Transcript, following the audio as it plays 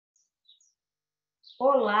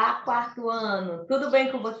Olá, quarto ano! Tudo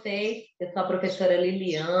bem com vocês? Eu sou a professora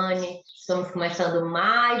Liliane. Estamos começando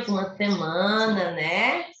mais uma semana,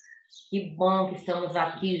 né? Que bom que estamos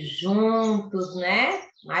aqui juntos, né?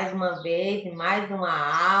 Mais uma vez, em mais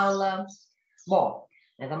uma aula. Bom,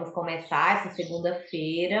 nós vamos começar essa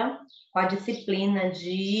segunda-feira com a disciplina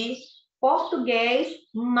de português,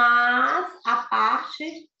 mas a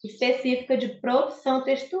parte específica de produção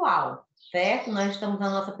textual, certo? Nós estamos na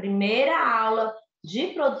nossa primeira aula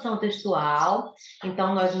de produção textual,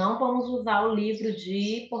 então nós não vamos usar o livro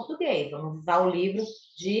de português, vamos usar o livro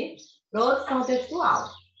de produção textual.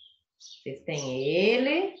 Vocês têm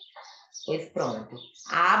ele? Pois pronto.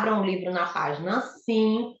 Abram o livro na página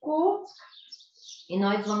 5 e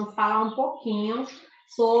nós vamos falar um pouquinho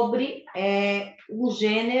sobre um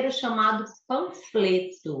gênero chamado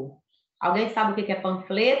panfleto. Alguém sabe o que é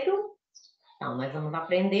panfleto? Então, nós vamos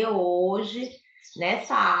aprender hoje,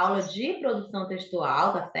 nessa aula de produção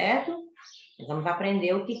textual, tá certo? Nós vamos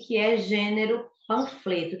aprender o que é gênero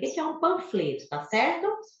panfleto. O que é um panfleto, tá certo?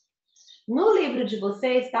 No livro de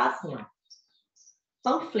vocês está assim, ó.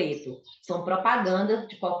 Panfleto são propagandas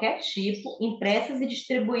de qualquer tipo, impressas e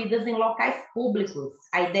distribuídas em locais públicos.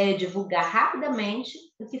 A ideia é divulgar rapidamente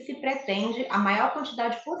o que se pretende a maior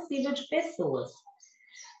quantidade possível de pessoas.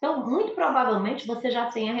 Então, muito provavelmente, você já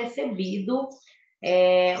tenha recebido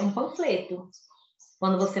um panfleto.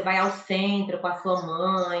 Quando você vai ao centro com a sua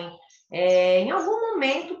mãe, em algum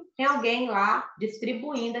momento tem alguém lá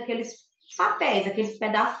distribuindo aqueles papéis, aqueles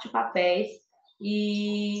pedaços de papéis,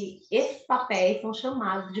 e esses papéis são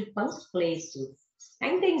chamados de panfletos. A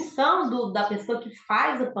intenção da pessoa que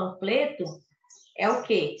faz o panfleto é o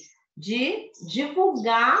quê? De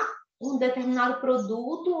divulgar um determinado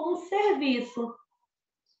produto ou um serviço,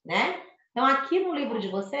 né? Então, aqui no livro de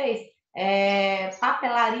vocês,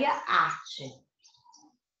 papelaria arte.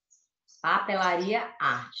 Papelaria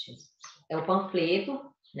arte. É o panfleto,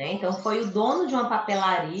 né? Então, foi o dono de uma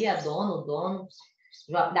papelaria, o dono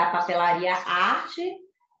da papelaria arte,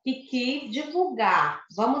 que quis divulgar.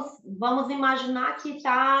 Vamos imaginar que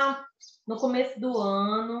está no começo do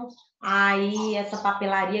ano, aí essa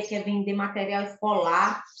papelaria quer vender material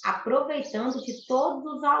escolar, aproveitando que todos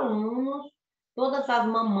os alunos, todas as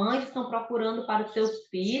mamães estão procurando para os seus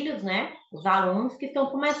filhos, né? Os alunos que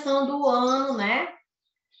estão começando o ano, né?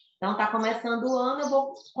 Então, está começando o ano, eu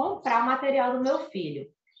vou comprar o material do meu filho.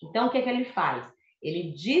 Então, o que ele faz?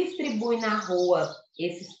 Ele distribui na rua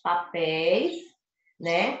esses papéis,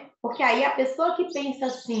 né? Porque aí a pessoa que pensa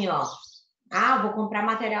assim, ó, vou comprar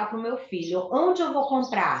material para o meu filho. Onde eu vou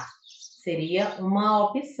comprar? Seria uma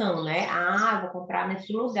opção, né? Eu vou comprar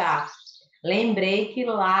nesse lugar. Lembrei que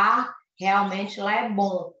realmente lá é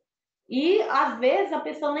bom. E, às vezes, a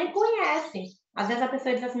pessoa nem conhece. Às vezes, a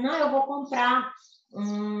pessoa diz assim, não, eu vou comprar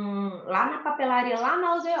lá na papelaria, lá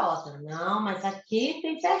na aldeota. Não, mas aqui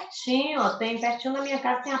tem pertinho, ó, tem pertinho da minha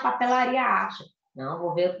casa, tem a papelaria arte. Não,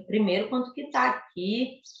 vou ver primeiro quanto que está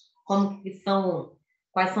aqui, como que são,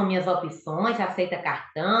 quais são minhas opções, se aceita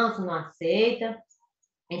cartão, se não aceita.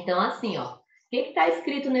 Então, assim, ó, o que está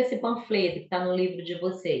escrito nesse panfleto que está no livro de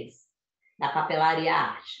vocês? Da papelaria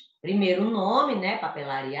arte. Primeiro o nome, né?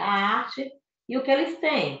 Papelaria arte. E o que eles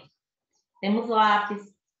têm? Temos lápis,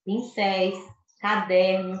 pincéis,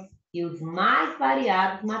 cadernos e os mais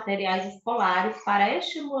variados materiais escolares para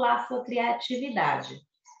estimular sua criatividade.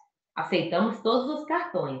 Aceitamos todos os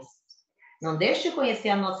cartões. Não deixe de conhecer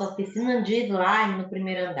a nossa oficina de slime no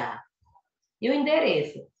primeiro andar. E o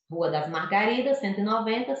endereço? Rua das Margaridas,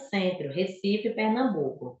 190, Centro, Recife,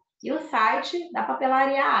 Pernambuco. E o site da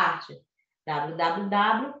Papelaria Arte,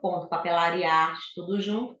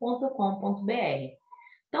 www.papelariaarte.com.br.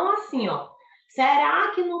 Então, assim, ó, será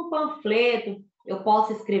que num panfleto eu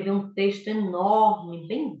posso escrever um texto enorme,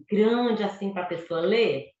 bem grande, assim, para a pessoa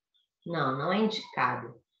ler? Não, não é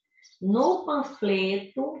indicado. No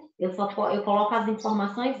panfleto, eu coloco as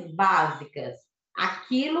informações básicas.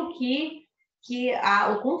 Aquilo que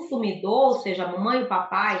o consumidor, ou seja, a mamãe e o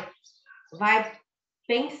papai, vai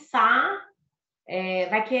pensar,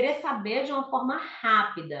 vai querer saber de uma forma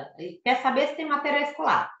rápida. Ele quer saber se tem material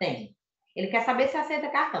escolar? Tem. Ele quer saber se aceita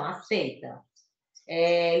cartão? Aceita.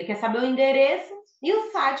 Ele quer saber o endereço e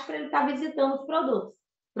o site para ele estar visitando os produtos.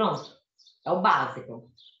 Pronto. É o básico.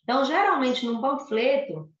 Então, geralmente, num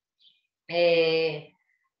panfleto,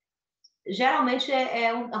 geralmente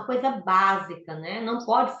é uma coisa básica, né? Não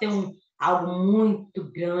pode ser algo muito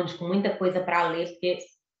grande, com muita coisa para ler, porque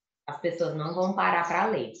as pessoas não vão parar para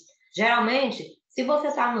ler. Geralmente, se você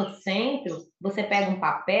está no centro, você pega um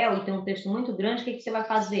papel e tem um texto muito grande, o que você vai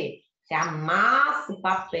fazer? Você amassa o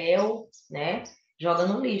papel, né? Joga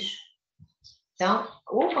no lixo. Então,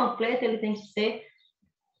 o panfleto ele tem que ser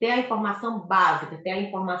ter a informação básica, ter a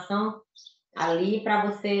informação ali para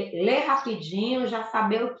você ler rapidinho, já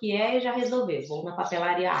saber o que é e já resolver. Vou na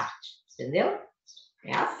papelaria arte, entendeu?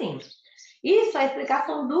 É assim. Isso é a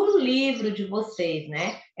explicação do livro de vocês,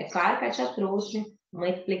 né? É claro que a tia trouxe uma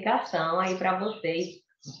explicação aí para vocês,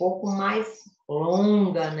 um pouco mais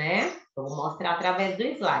longa, né? Eu vou mostrar através do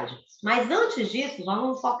slide. Mas antes disso,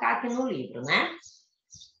 vamos focar aqui no livro, né?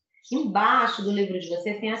 Embaixo do livro de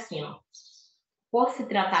vocês tem assim, ó. Por se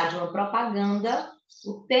tratar de uma propaganda,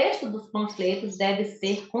 o texto dos panfletos deve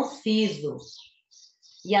ser conciso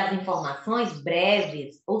e as informações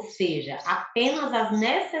breves, ou seja, apenas as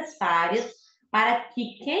necessárias para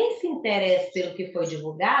que quem se interesse pelo que foi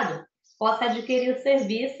divulgado possa adquirir o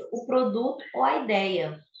serviço, o produto ou a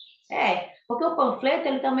ideia. Porque o panfleto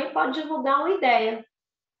ele também pode divulgar uma ideia.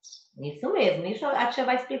 Isso mesmo, isso a tia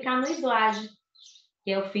vai explicar no slide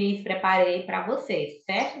que eu preparei para vocês,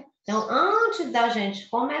 certo? Então, antes da gente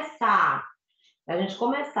começar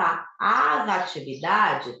as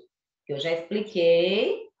atividades, que eu já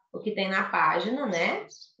expliquei o que tem na página, né?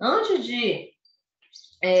 Antes de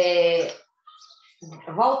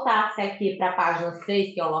voltar aqui para a página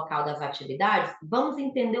 6, que é o local das atividades, vamos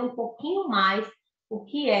entender um pouquinho mais o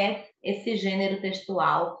que é esse gênero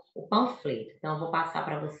textual, o panfleto. Então, eu vou passar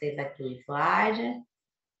para vocês aqui o slide.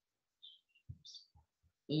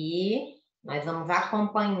 E nós vamos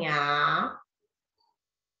acompanhar,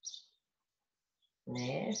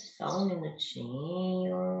 né? Só um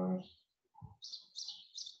minutinho.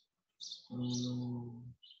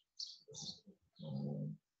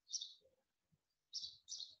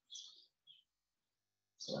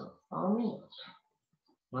 Só um minuto.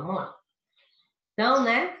 Vamos lá. Então,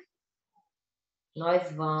 né? Nós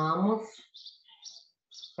vamos...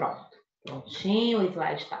 Pronto. Prontinho, o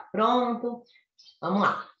slide está pronto. Vamos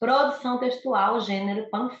lá. Produção textual, gênero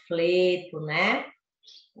panfleto, né?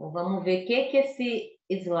 Então, vamos ver o que esse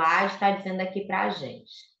slide está dizendo aqui para a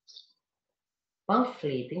gente.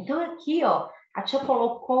 Panfleto. Então, aqui, ó, a tia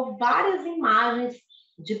colocou várias imagens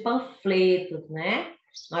de panfletos, né?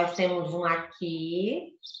 Nós temos um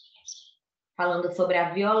aqui, falando sobre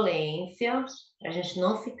a violência, para a gente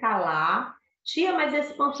não se calar. Tia, mas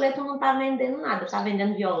esse panfleto não está vendendo nada. Está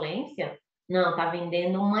vendendo violência? Não, está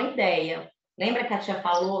vendendo uma ideia. Lembra que a tia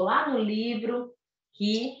falou lá no livro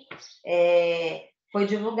que foi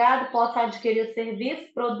divulgado, possa adquirir o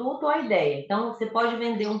serviço, produto ou a ideia. Então, você pode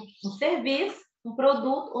vender um serviço, um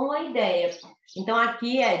produto ou uma ideia. Então,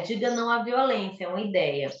 aqui diga não à violência, é uma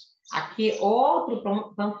ideia. Aqui, outro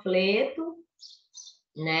panfleto,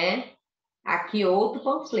 né? Aqui, outro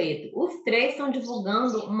panfleto. Os três estão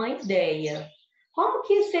divulgando uma ideia. Como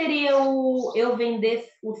que seria eu vender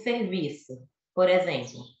o serviço, por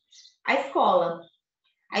exemplo? A escola.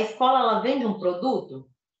 A escola, ela vende um produto?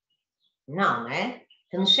 Não, né?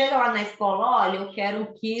 Você não chega lá na escola, olha, eu quero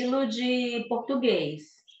 1 quilo de português,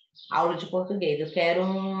 aula de português, eu quero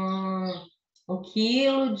um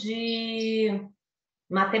quilo de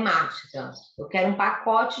matemática, eu quero um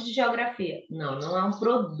pacote de geografia. Não, não é um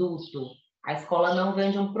produto. A escola não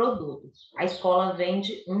vende um produto. A escola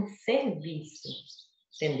vende um serviço.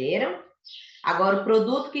 Entenderam? Agora, o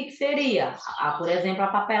produto, o que seria? Por exemplo, a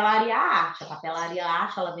papelaria arte. A papelaria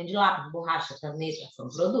arte, ela vende lápis, borracha, caneta, são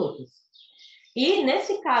produtos. E,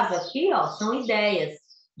 nesse caso aqui, ó, são ideias.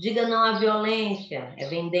 Diga não à violência, é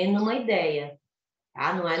vendendo uma ideia.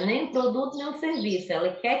 Tá? Não é nem um produto, nem um serviço.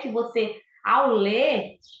 Ela quer que você, ao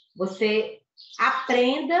ler, você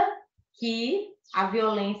aprenda que a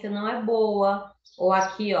violência não é boa. Ou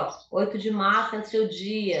aqui, ó, 8 de março é seu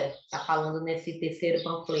dia, tá falando nesse terceiro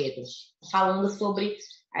panfleto. Tá falando sobre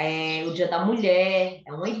o Dia da Mulher,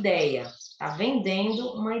 é uma ideia. Tá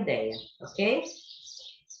vendendo uma ideia, ok?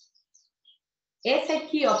 Esse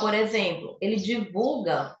aqui, ó, por exemplo, ele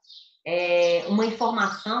divulga uma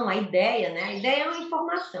informação, a ideia, né? A ideia é uma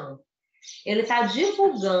informação. Ele está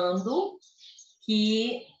divulgando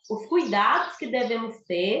que os cuidados que devemos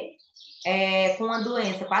ter com a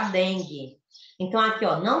doença, com a dengue. Então, aqui,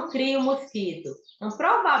 ó, não crie o mosquito. Então,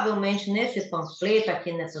 provavelmente, nesse panfleto,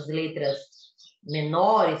 aqui nessas letras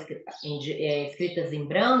menores, escritas em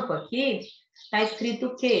branco aqui, está escrito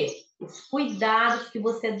o quê? Os cuidados que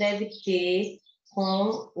você deve ter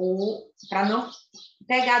para não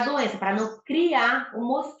pegar a doença, para não criar o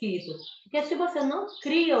mosquito. Porque se você não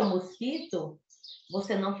cria o mosquito,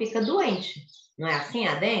 você não fica doente. Não é assim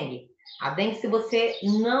a dengue? A dengue, se você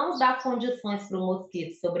não dá condições para o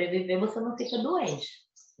mosquito sobreviver, você não fica doente,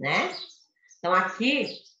 né? Então,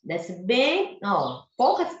 aqui, desce bem, ó,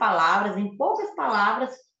 em poucas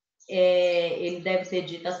palavras, ele deve ter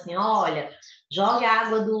dito assim, olha, jogue a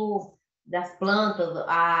água das plantas,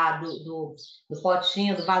 do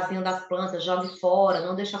potinho, do vasinho das plantas, jogue fora,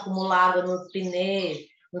 não deixe acumular água nos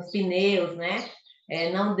pneus, né?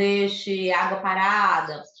 Não deixe água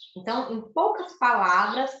parada. Então, em poucas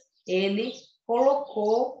palavras, ele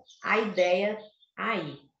colocou a ideia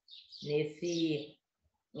aí, nesse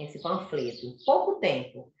panfleto, em pouco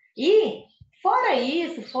tempo. E, fora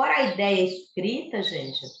isso, fora a ideia escrita,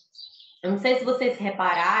 gente, eu não sei se vocês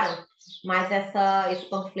repararam, mas esse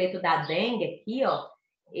panfleto da dengue aqui, ó,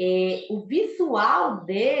 o visual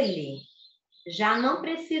dele já não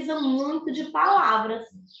precisa muito de palavras.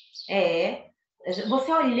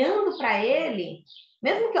 Você olhando para ele,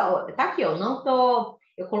 mesmo que, ó, tá aqui, ó,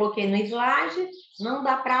 eu coloquei no slide, não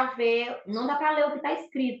dá para ver, não dá para ler o que está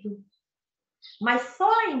escrito. Mas só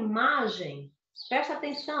a imagem, presta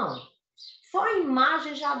atenção, só a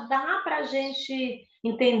imagem já dá para a gente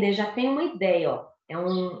entender, já tem uma ideia, ó. É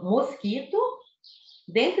um mosquito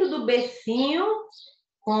dentro do becinho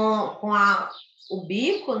com o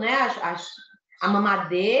bico, né? A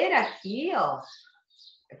mamadeira aqui, ó.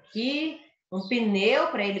 Aqui, um pneu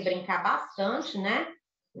para ele brincar bastante, né?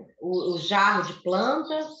 O jarro de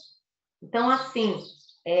plantas. Então, assim,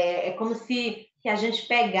 é como se a gente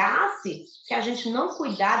pegasse, se a gente não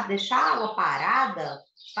cuidar, deixar a água parada,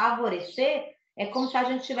 favorecer, é como se a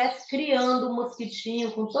gente estivesse criando um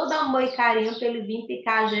mosquitinho com todo amor e carinho para ele vir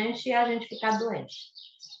picar a gente e a gente ficar doente.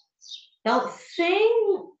 Então,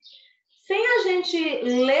 sem a gente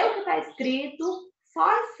ler o que está escrito, só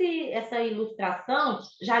essa ilustração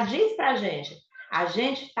já diz para a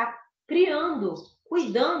gente está criando,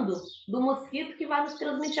 cuidando do mosquito que vai nos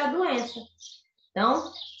transmitir a doença. Então,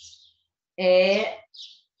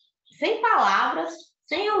 sem palavras,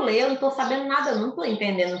 sem eu ler, eu não estou sabendo nada, eu não estou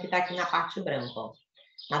entendendo o que está aqui na parte branca, ó,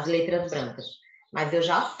 nas letras brancas. Mas eu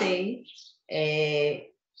já sei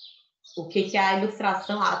o que a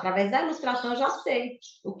ilustração, através da ilustração eu já sei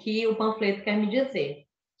o que o panfleto quer me dizer.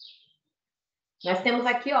 Nós temos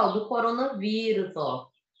aqui, ó, do coronavírus, ó,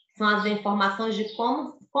 são as informações de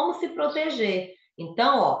como se proteger.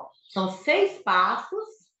 Então, ó, são 6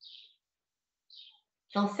 passos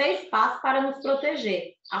para nos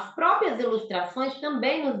proteger. As próprias ilustrações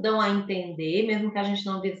também nos dão a entender, mesmo que a gente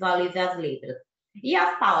não visualize as letras. E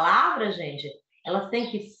as palavras, gente, elas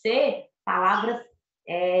têm que ser palavras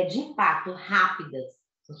de impacto, rápidas.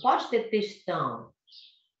 Não pode ter textão.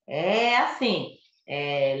 É assim,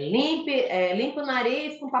 limpe o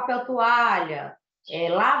nariz com papel toalha,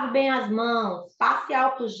 lave bem as mãos, passe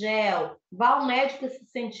álcool gel, vá ao médico se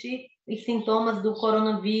sentir os sintomas do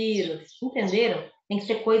coronavírus. Entenderam? Tem que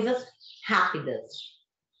ser coisas rápidas,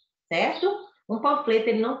 certo? Um panfleto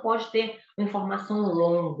ele não pode ter uma informação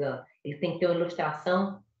longa, ele tem que ter uma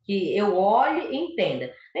ilustração que eu olhe e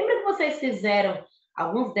entenda. Lembra que vocês fizeram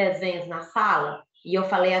alguns desenhos na sala e eu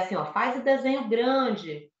falei assim, ó, faz o desenho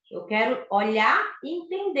grande, eu quero olhar e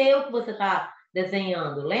entender o que você está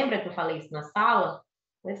desenhando. Lembra que eu falei isso na sala?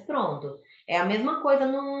 Pois pronto. É a mesma coisa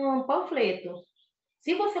num panfleto.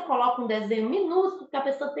 Se você coloca um desenho minúsculo que a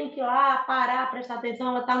pessoa tem que ir lá, parar, prestar atenção,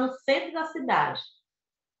 ela está no centro da cidade.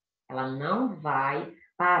 Ela não vai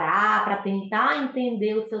parar para tentar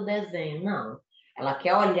entender o seu desenho, não. Ela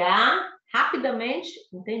quer olhar rapidamente,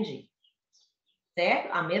 entendi.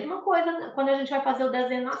 Certo? A mesma coisa quando a gente vai fazer o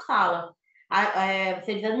desenho na sala.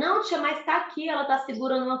 Você diz, não, tia, mas está aqui, ela está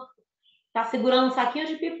segurando um saquinho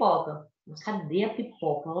de pipoca. Mas cadê a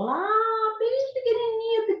pipoca? Lá, bem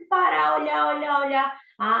pequenininho, tem que parar, olhar.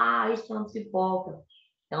 Ah, isso é uma pipoca.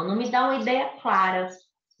 Então, não me dá uma ideia clara,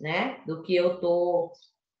 né, do que eu tô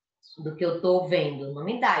vendo. Não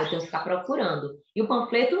me dá, eu tenho que ficar procurando. E o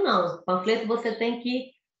panfleto, não. O panfleto você tem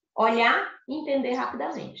que olhar e entender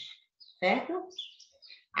rapidamente, certo?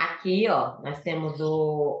 Aqui, ó, nós temos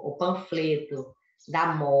o panfleto da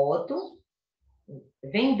moto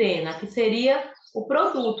vendendo. Aqui seria o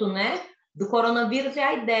produto, né? Do coronavírus é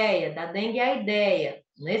a ideia, da dengue é a ideia.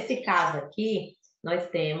 Nesse caso aqui, nós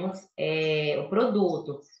temos o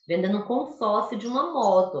produto vendendo um consórcio de uma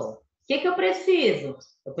moto. O que eu preciso?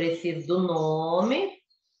 Eu preciso do nome,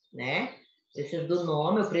 né? Preciso do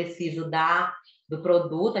nome, eu preciso do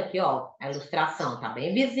produto aqui, ó, a ilustração. Tá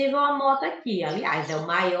bem visível a moto aqui. Aliás,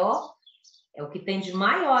 é o que tem de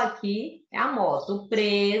maior aqui é a moto. O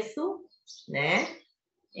preço, né?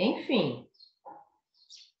 Enfim,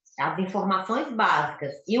 as informações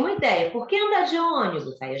básicas. E uma ideia, por que andar de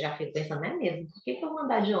ônibus? Aí eu já fico pensando, é mesmo, por que eu vou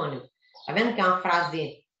andar de ônibus? Tá vendo que é uma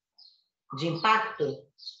frase de impacto?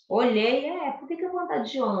 Olhei, por que eu vou andar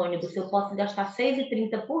de ônibus? Se eu posso gastar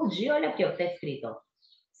R$6,30 por dia, olha aqui, ó, tá escrito, ó.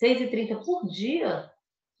 R$6,30 por dia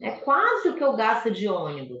é quase o que eu gasto de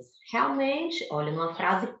ônibus. Realmente, olha, numa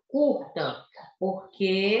frase curta,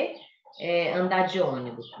 porque andar de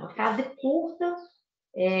ônibus. Uma frase curta,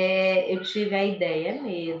 eu tive a ideia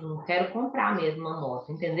mesmo, quero comprar mesmo uma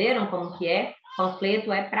moto. Entenderam como que é?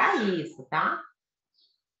 Panfleto é para isso, tá?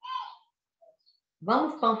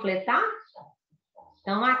 Vamos panfletar?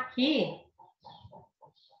 Então, aqui,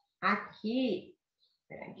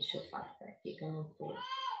 peraí, deixa eu passar aqui que eu não tô.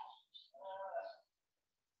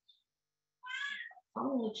 Só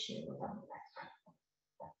um minutinho, vamos lá.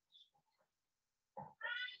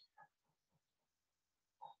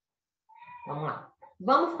 Vamos lá.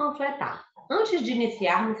 Vamos panfletar. Antes de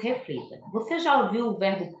iniciarmos, reflita. Você já ouviu o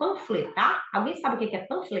verbo panfletar? Alguém sabe o que é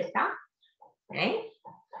panfletar? Hein?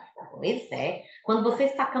 Pois é. Quando você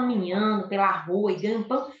está caminhando pela rua e ganha um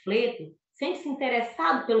panfleto, sente-se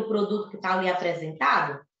interessado pelo produto que está ali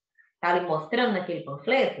apresentado? Está ali mostrando naquele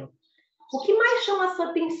panfleto? O que mais chama a sua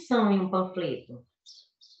atenção em um panfleto?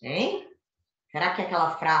 Hein? Será que é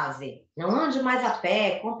aquela frase, não ande mais a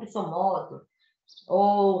pé, compre sua moto?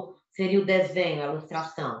 Ou seria o desenho, a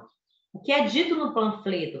ilustração? O que é dito no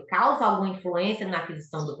panfleto causa alguma influência na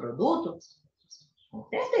aquisição do produto? Com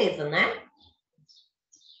certeza, né?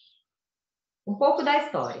 Um pouco da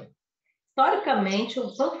história. Historicamente,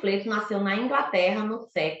 o panfleto nasceu na Inglaterra no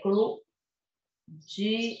século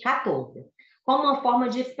XIV, como uma forma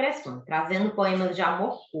de expressão, trazendo poemas de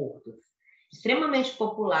amor curtos. Extremamente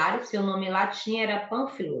populares, seu nome em latim era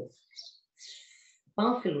Pamphilus.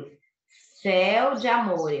 Pamphilus, céu de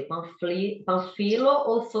amore, panfilo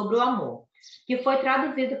ou sobre o amor, que foi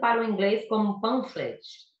traduzido para o inglês como pamphlet.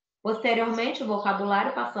 Posteriormente, o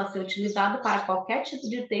vocabulário passou a ser utilizado para qualquer tipo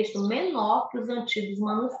de texto menor que os antigos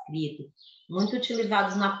manuscritos, muito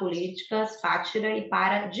utilizados na política, sátira e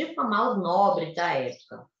para difamar os nobres da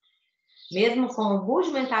época. Mesmo com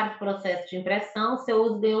rudimentares processos de impressão, seu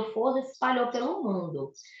uso ganhou força e se espalhou pelo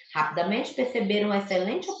mundo. Rapidamente perceberam uma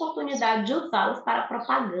excelente oportunidade de usá-los para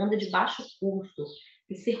propaganda de baixo custo,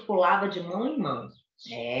 que circulava de mão em mão.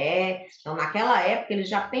 Então, naquela época, eles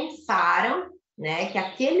já pensaram, né, que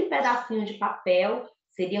aquele pedacinho de papel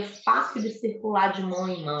seria fácil de circular de mão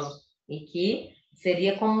em mão e que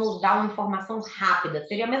seria como dar uma informação rápida.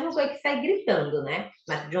 Seria a mesma coisa que sair gritando, né?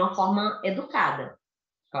 Mas de uma forma educada,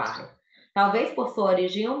 claro. Talvez por sua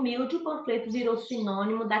origem humilde, o panfleto virou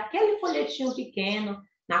sinônimo daquele folhetinho pequeno,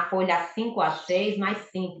 na folha A5 ou A6, mais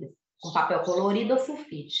simples, com papel colorido ou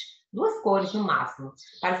sulfite. 2 cores no máximo,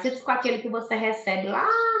 parecidos com aquele que você recebe lá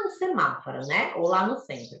no semáforo, né? Ou lá no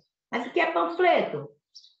centro. Mas o que é panfleto?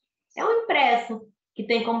 É um impresso que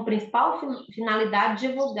tem como principal finalidade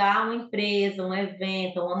divulgar uma empresa, um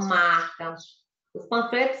evento, uma marca. Os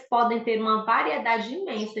panfletos podem ter uma variedade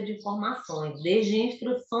imensa de informações, desde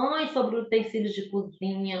instruções sobre utensílios de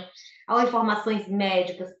cozinha, a informações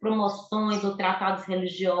médicas, promoções ou tratados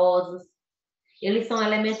religiosos. Eles são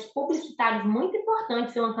elementos publicitários muito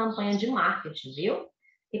importantes em uma campanha de marketing, viu? O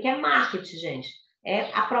que é marketing, gente?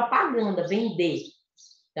 É a propaganda, vender.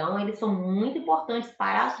 Então, eles são muito importantes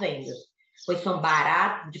para as vendas, pois são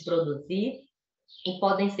baratos de produzir e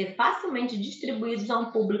podem ser facilmente distribuídos a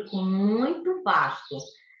um público muito vasto.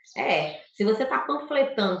 Se você está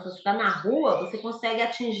panfletando, se você está na rua, você consegue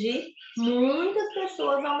atingir muitas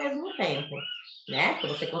pessoas ao mesmo tempo, né?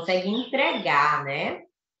 Você consegue entregar, né?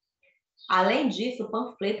 Além disso, o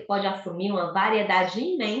panfleto pode assumir uma variedade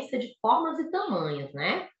imensa de formas e tamanhos,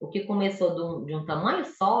 né? O que começou de um tamanho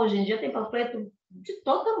só, hoje em dia tem panfleto de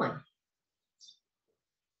todo tamanho.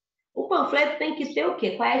 O panfleto tem que ter o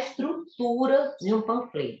quê? Qual é a estrutura de um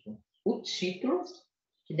panfleto? O título,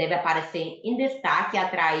 que deve aparecer em destaque e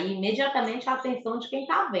atrair imediatamente a atenção de quem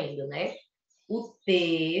está vendo, né? O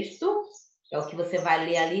texto, é o que você vai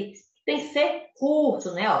ler ali, tem que ser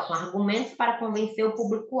curto, né? Com argumentos para convencer o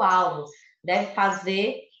público-alvo. Deve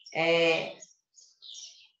fazer...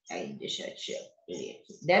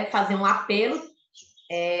 Deve fazer um apelo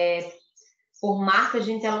por marcas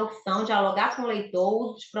de interlocução, dialogar com o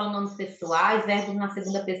leitor, uso de pronomes pessoais, verbos na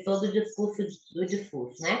segunda pessoa do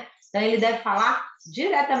discurso, né? Então, ele deve falar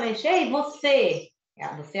diretamente, ei, você!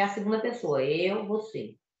 Você é a segunda pessoa, eu,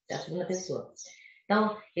 você. Você é a segunda pessoa.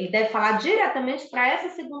 Então, ele deve falar diretamente para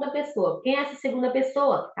essa segunda pessoa. Quem é essa segunda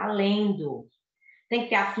pessoa? Está lendo. Tem que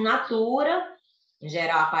ter assinatura, em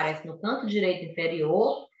geral aparece no canto direito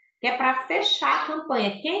inferior, que é para fechar a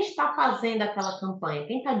campanha. Quem está fazendo aquela campanha?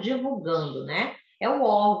 Quem está divulgando, né? É o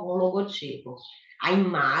órgão, o logotipo. A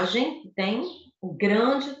imagem tem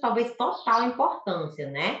grande, talvez total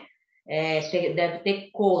importância, né? Deve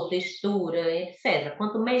ter cor, textura, etc.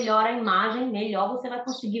 Quanto melhor a imagem, melhor você vai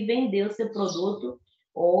conseguir vender o seu produto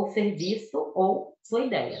ou serviço ou sua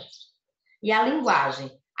ideia. E a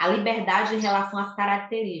linguagem? A liberdade em relação às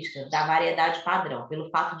características da variedade padrão, pelo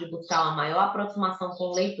fato de buscar uma maior aproximação com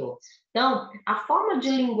o leitor. Então, a forma de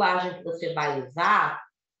linguagem que você vai usar,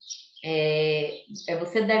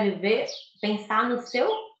 você deve pensar no seu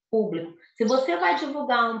público. Se você vai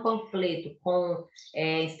divulgar um panfleto com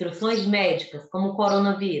instruções médicas, como o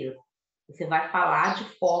coronavírus, você vai falar de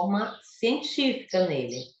forma científica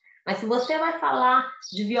nele. Mas se você vai falar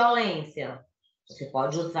de violência, você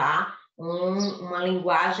pode usar uma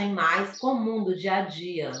linguagem mais comum do dia a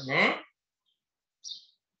dia, né?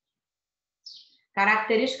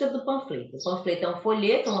 Características do panfleto. O panfleto é um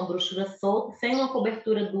folheto, uma brochura solta, sem uma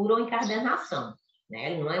cobertura dura ou encadernação,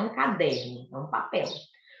 né? Ele não é um caderno, é um papel.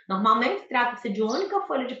 Normalmente trata-se de uma única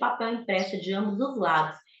folha de papel impressa de ambos os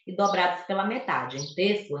lados e dobrados pela metade, em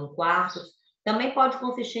terço ou em quartos. Também pode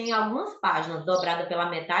consistir em algumas páginas dobradas pela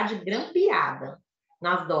metade e grampeada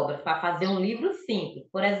nas dobras, para fazer um livro simples.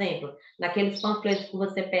 Por exemplo, naqueles panfletos que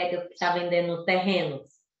você pega que está vendendo terrenos,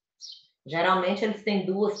 geralmente eles têm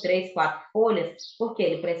 2, 3, 4 folhas, porque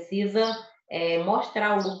ele precisa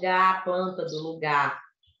mostrar o lugar, a planta do lugar,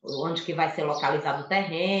 onde que vai ser localizado o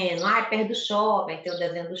terreno. É perto do shopping, tem o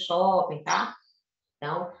desenho do shopping, tá?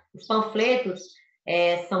 Então, os panfletos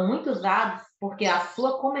são muito usados porque a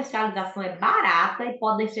sua comercialização é barata e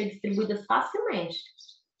podem ser distribuídas facilmente.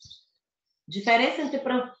 Diferença entre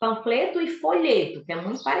panfleto e folheto, que é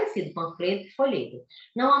muito parecido, panfleto e folheto.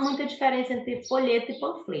 Não há muita diferença entre folheto e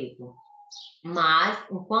panfleto. Mas,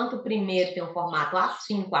 enquanto o primeiro tem um formato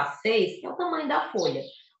A5, A6, que é o tamanho da folha,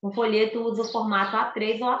 o folheto usa o formato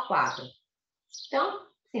A3 ou A4. Então,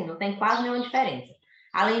 sim, não tem quase nenhuma diferença.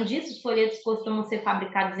 Além disso, os folhetos costumam ser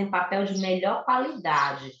fabricados em papel de melhor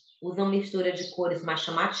qualidade, usam mistura de cores mais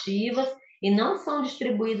chamativas e não são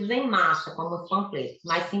distribuídos em massa, como os panfletos,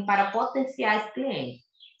 mas sim para potenciais clientes.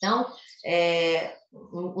 Então,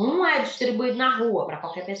 um é distribuído na rua para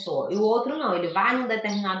qualquer pessoa, e o outro não, ele vai num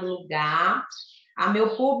determinado lugar.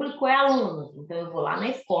 Meu público é aluno, então eu vou lá na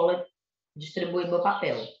escola distribuir meu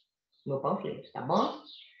papel, meu panfleto, tá bom?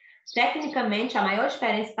 Tecnicamente, a maior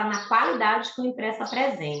diferença está na qualidade que o impresso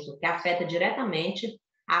apresenta, que afeta diretamente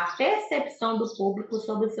a percepção do público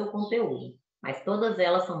sobre o seu conteúdo. Mas todas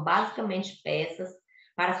elas são basicamente peças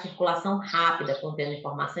para circulação rápida, contendo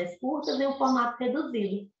informações curtas em um formato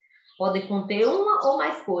reduzido. Podem conter uma ou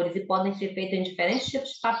mais cores e podem ser feitas em diferentes tipos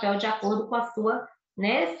de papel de acordo com a sua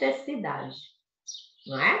necessidade.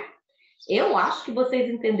 Não é? Eu acho que vocês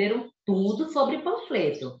entenderam tudo sobre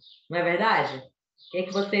panfleto, não é verdade? O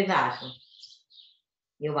que vocês acham?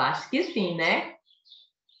 Eu acho que sim, né?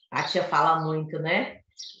 A tia fala muito, né?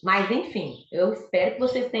 Mas, enfim, eu espero que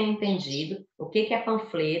vocês tenham entendido o que é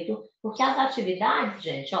panfleto, porque as atividades,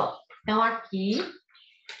 gente, ó, estão aqui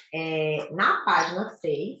na página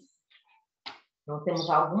 6. Nós temos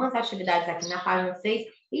algumas atividades aqui na página 6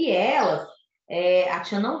 e elas, a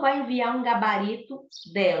tia não vai enviar um gabarito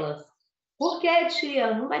delas. Por que,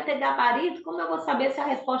 tia? Não vai ter gabarito? Como eu vou saber se a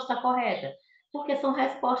resposta está correta? Porque são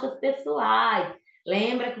respostas pessoais.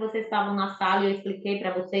 Lembra que vocês estavam na sala e eu expliquei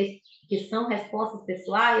para vocês que são respostas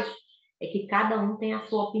pessoais? É que cada um tem a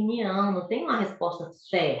sua opinião, não tem uma resposta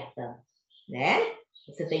certa, né?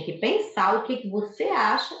 Você tem que pensar o que você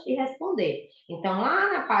acha e responder. Então,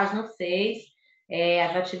 lá na página 6,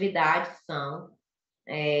 as atividades são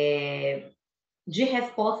de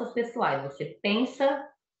respostas pessoais. Você pensa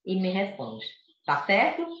e me responde. Tá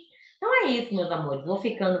certo? Então é isso, meus amores. Vou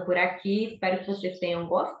ficando por aqui. Espero que vocês tenham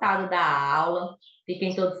gostado da aula.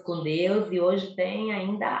 Fiquem todos com Deus. E hoje tem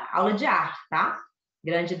ainda aula de arte, tá?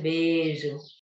 Grande beijo.